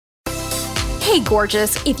Hey,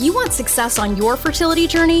 gorgeous. If you want success on your fertility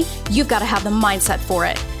journey, you've got to have the mindset for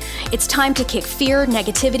it. It's time to kick fear,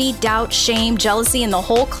 negativity, doubt, shame, jealousy, and the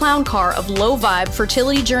whole clown car of low-vibe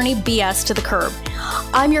fertility journey BS to the curb.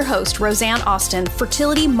 I'm your host, Roseanne Austin,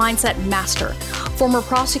 fertility mindset master, former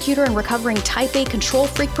prosecutor and recovering type A control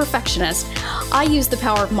freak perfectionist. I use the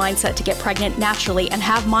power of mindset to get pregnant naturally and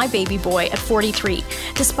have my baby boy at 43,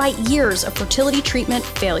 despite years of fertility treatment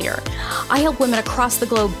failure. I help women across the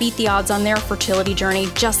globe beat the odds on their fertility journey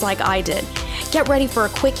just like I did. Get ready for a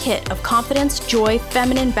quick hit of confidence, joy,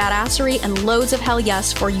 feminine badassery, and loads of hell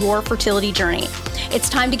yes for your fertility journey. It's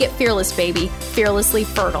time to get fearless, baby. Fearlessly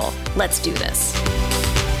fertile. Let's do this.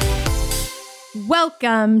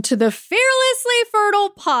 Welcome to the Fearlessly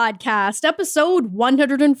Fertile Podcast, episode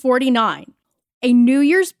 149, a New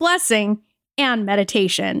Year's blessing and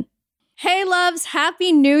meditation. Hey loves,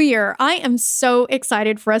 Happy New Year. I am so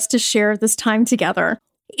excited for us to share this time together.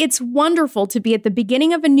 It's wonderful to be at the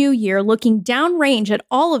beginning of a new year looking downrange at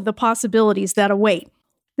all of the possibilities that await.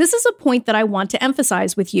 This is a point that I want to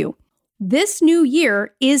emphasize with you. This new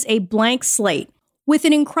year is a blank slate with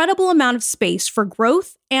an incredible amount of space for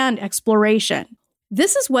growth and exploration.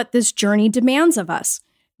 This is what this journey demands of us.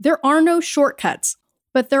 There are no shortcuts,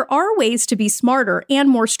 but there are ways to be smarter and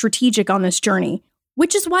more strategic on this journey,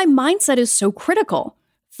 which is why mindset is so critical.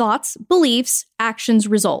 Thoughts, beliefs, actions,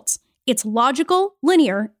 results. It's logical,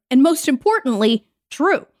 linear, and most importantly,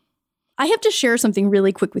 true. I have to share something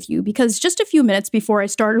really quick with you because just a few minutes before I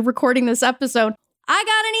started recording this episode, I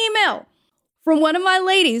got an email from one of my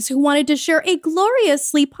ladies who wanted to share a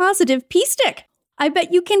gloriously positive pee stick. I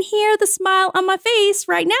bet you can hear the smile on my face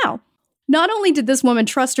right now. Not only did this woman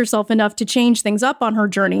trust herself enough to change things up on her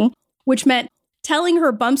journey, which meant telling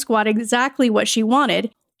her bump squad exactly what she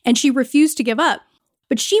wanted, and she refused to give up,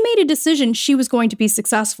 but she made a decision she was going to be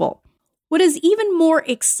successful. What is even more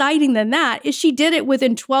exciting than that is she did it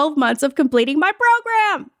within 12 months of completing my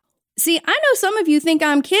program. See, I know some of you think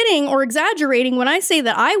I'm kidding or exaggerating when I say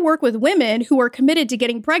that I work with women who are committed to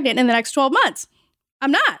getting pregnant in the next 12 months.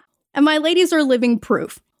 I'm not. And my ladies are living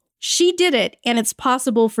proof. She did it, and it's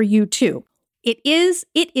possible for you too. It is.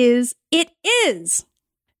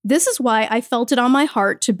 This is why I felt it on my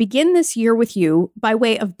heart to begin this year with you by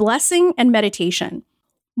way of blessing and meditation.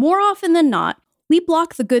 More often than not, we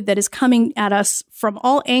block the good that is coming at us from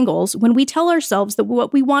all angles when we tell ourselves that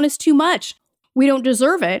what we want is too much, we don't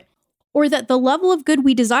deserve it, or that the level of good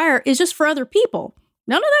we desire is just for other people.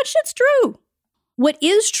 None of that shit's true. What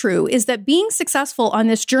is true is that being successful on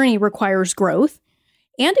this journey requires growth,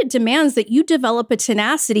 and it demands that you develop a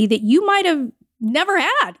tenacity that you might have never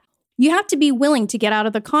had. You have to be willing to get out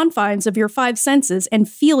of the confines of your five senses and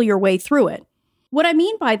feel your way through it. What I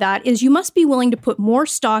mean by that is you must be willing to put more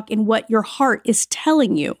stock in what your heart is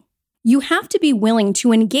telling you. You have to be willing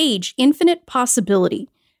to engage infinite possibility,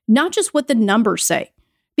 not just what the numbers say.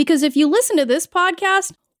 Because if you listen to this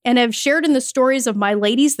podcast and have shared in the stories of my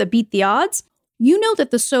ladies that beat the odds, you know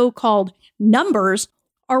that the so-called numbers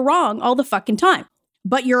are wrong all the fucking time.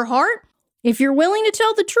 But your heart, if you're willing to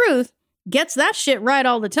tell the truth, gets that shit right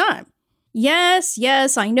all the time. Yes,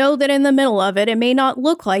 I know that in the middle of it, it may not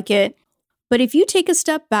look like it. But if you take a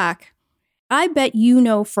step back, I bet you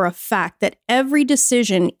know for a fact that every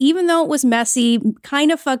decision, even though it was messy,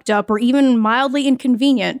 kind of fucked up, or even mildly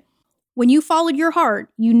inconvenient, when you followed your heart,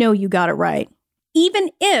 you know you got it right. Even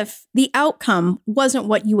if the outcome wasn't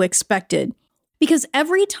what you expected. Because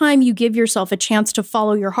every time you give yourself a chance to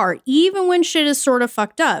follow your heart, even when shit is sort of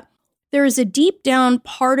fucked up, there is a deep down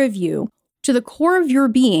part of you, to the core of your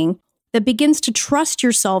being, that begins to trust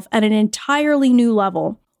yourself at an entirely new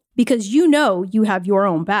level. Because you know you have your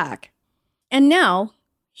own back. And now,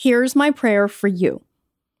 here's my prayer for you.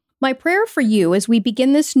 My prayer for you as we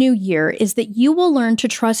begin this new year is that you will learn to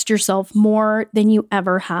trust yourself more than you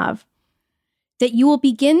ever have. That you will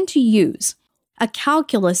begin to use a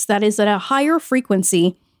calculus that is at a higher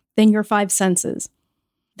frequency than your five senses.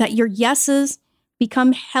 That your yeses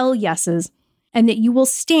become hell yeses, and that you will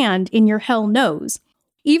stand in your hell no's,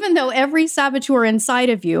 even though every saboteur inside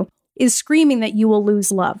of you is screaming that you will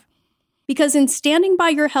lose love. Because in standing by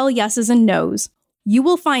your hell yeses and no's, you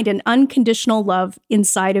will find an unconditional love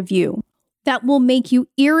inside of you that will make you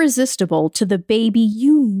irresistible to the baby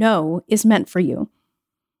you know is meant for you.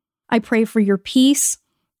 I pray for your peace,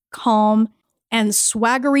 calm, and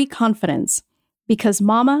swaggery confidence, because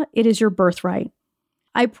mama, it is your birthright.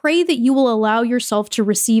 I pray that you will allow yourself to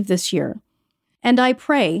receive this year. And I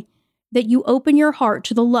pray that you open your heart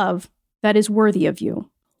to the love that is worthy of you.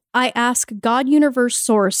 I ask God Universe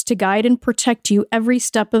Source to guide and protect you every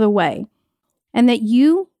step of the way, and that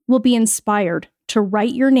you will be inspired to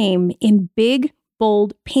write your name in big,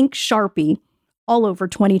 bold, pink Sharpie all over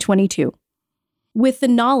 2022. With the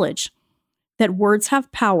knowledge that words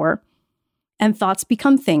have power and thoughts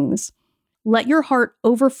become things, let your heart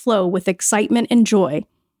overflow with excitement and joy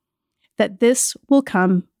that this will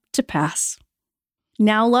come to pass.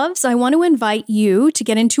 Now, loves, I want to invite you to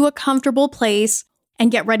get into a comfortable place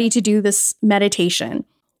and get ready to do this meditation.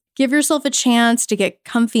 Give yourself a chance to get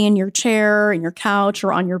comfy in your chair, in your couch,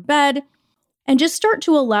 or on your bed, and just start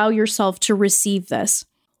to allow yourself to receive this.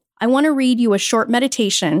 I want to read you a short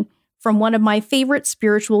meditation from one of my favorite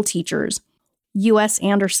spiritual teachers, U.S.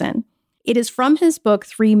 Anderson. It is from his book,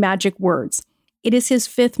 3 Magic Words. It is his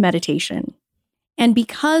 5th meditation. And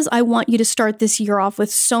because I want you to start this year off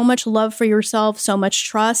with so much love for yourself, so much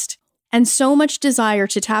trust, and so much desire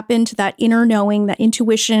to tap into that inner knowing, that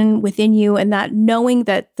intuition within you, and that knowing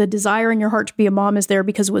that the desire in your heart to be a mom is there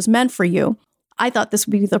because it was meant for you, I thought this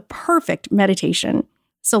would be the perfect meditation.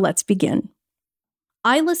 So let's begin.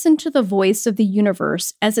 I listen to the voice of the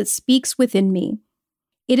universe as it speaks within me.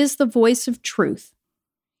 It is the voice of truth,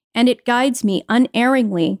 and it guides me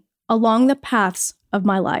unerringly along the paths of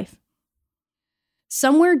my life.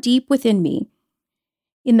 Somewhere deep within me,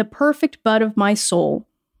 in the perfect bud of my soul,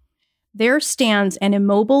 there stands an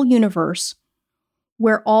immobile universe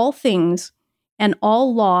where all things and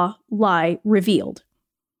all law lie revealed.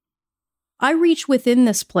 I reach within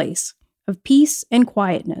this place of peace and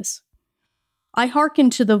quietness. I hearken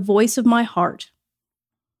to the voice of my heart.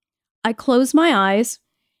 I close my eyes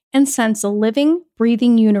and sense a living,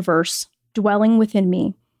 breathing universe dwelling within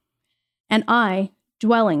me, and I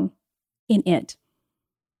dwelling in it.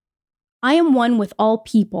 I am one with all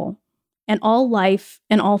people and all life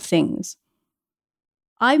and all things.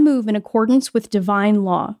 I move in accordance with divine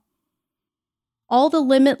law. All the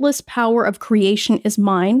limitless power of creation is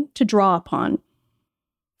mine to draw upon,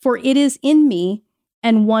 for it is in me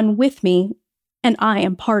and one with me, and I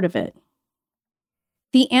am part of it.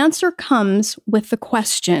 The answer comes with the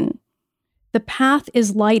question. The path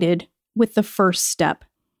is lighted with the first step.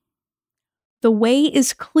 The way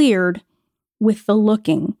is cleared with the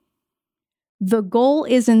looking. The goal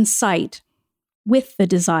is in sight with the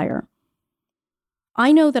desire.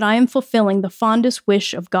 I know that I am fulfilling the fondest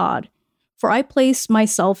wish of God, for I place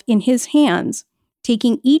myself in His hands,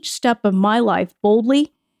 taking each step of my life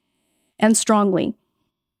boldly and strongly.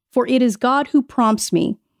 For it is God who prompts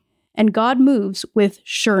me, and God moves with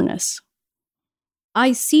sureness.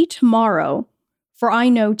 I see tomorrow, for I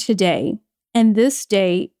know today, and this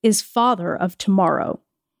day is father of tomorrow.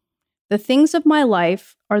 The things of my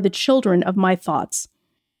life are the children of my thoughts,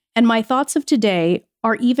 and my thoughts of today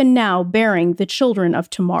are even now bearing the children of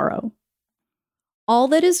tomorrow. All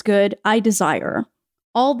that is good I desire,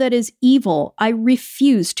 all that is evil I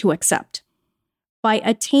refuse to accept. By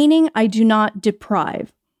attaining I do not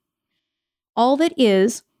deprive. All that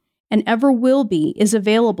is and ever will be is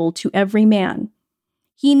available to every man.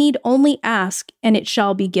 He need only ask, and it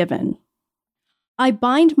shall be given. I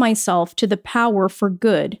bind myself to the power for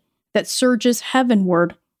good that surges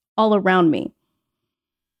heavenward all around me.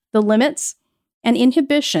 The limits and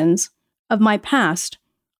inhibitions of my past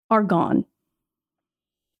are gone.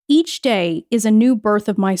 Each day is a new birth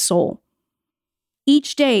of my soul.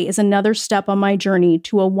 Each day is another step on my journey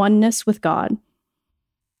to a oneness with God.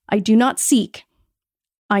 I do not seek,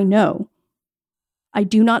 I know. I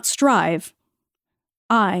do not strive,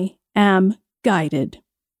 I am guided.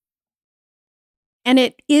 And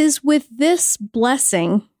it is with this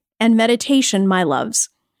blessing and meditation, my loves,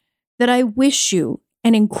 that I wish you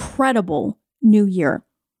an incredible new year.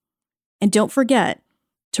 And don't forget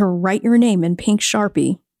to write your name in pink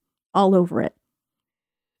Sharpie all over it.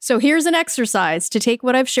 So here's an exercise to take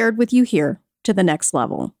what I've shared with you here to the next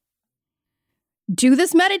level. Do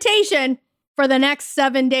this meditation for the next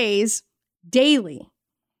 7 days daily.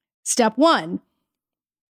 Step 1,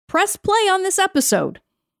 press play on this episode.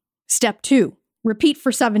 Step 2, repeat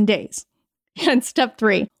for 7 days. And step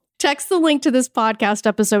 3, text the link to this podcast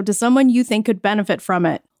episode to someone you think could benefit from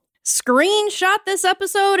it. Screenshot this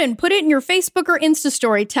episode and put it in your Facebook or Insta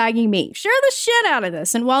story tagging me. Share the shit out of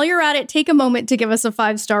this. And while you're at it, take a moment to give us a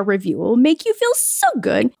 5-star review. It will make you feel so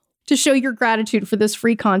good to show your gratitude for this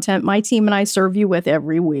free content my team and I serve you with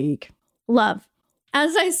every week. Love.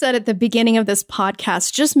 As I said at the beginning of this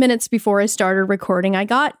podcast, just minutes before I started recording, I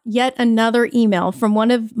got yet another email from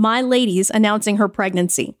one of my ladies announcing her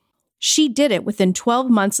pregnancy. She did it within 12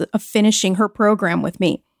 months of finishing her program with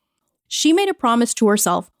me. She made a promise to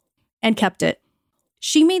herself and kept it.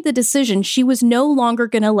 She made the decision she was no longer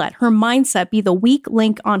going to let her mindset be the weak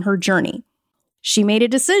link on her journey. She made a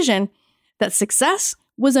decision that success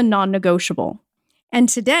was a non-negotiable. And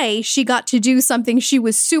today, she got to do something she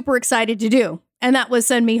was super excited to do, and that was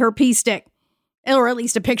send me her pee stick. or at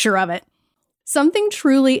least a picture of it. Something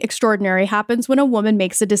truly extraordinary happens when a woman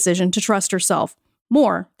makes a decision to trust herself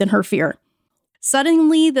more than her fear.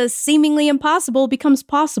 Suddenly, the seemingly impossible becomes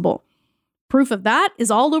possible. Proof of that is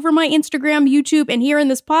all over my Instagram, YouTube, and here in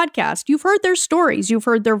this podcast. You've heard their stories. You've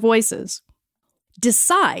heard their voices.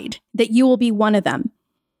 Decide that you will be one of them.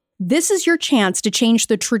 This is your chance to change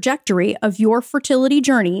the trajectory of your fertility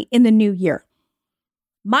journey in the new year.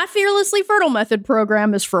 My Fearlessly Fertile Method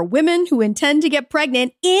program is for women who intend to get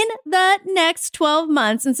pregnant in the next 12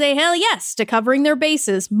 months and say hell yes to covering their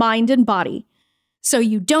bases, mind and body, so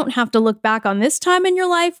you don't have to look back on this time in your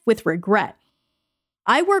life with regret.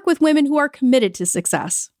 I work with women who are committed to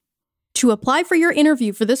success. To apply for your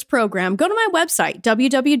interview for this program, go to my website,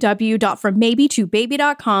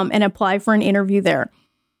 www.frommaybe2baby.com, and apply for an interview there.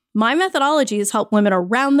 My methodology has helped women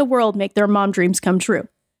around the world make their mom dreams come true.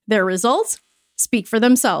 Their results speak for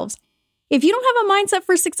themselves. If you don't have a mindset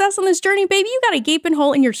for success on this journey, baby, you got a gaping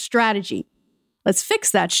hole in your strategy. Let's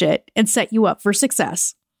fix that shit and set you up for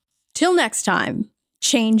success. Till next time,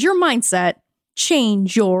 change your mindset,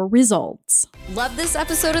 change your results. Love this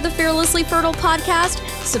episode of the Fearlessly Fertile podcast?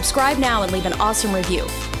 Subscribe now and leave an awesome review.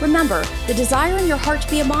 Remember, the desire in your heart to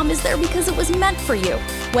be a mom is there because it was meant for you.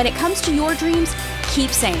 When it comes to your dreams,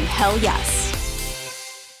 keep saying hell yes.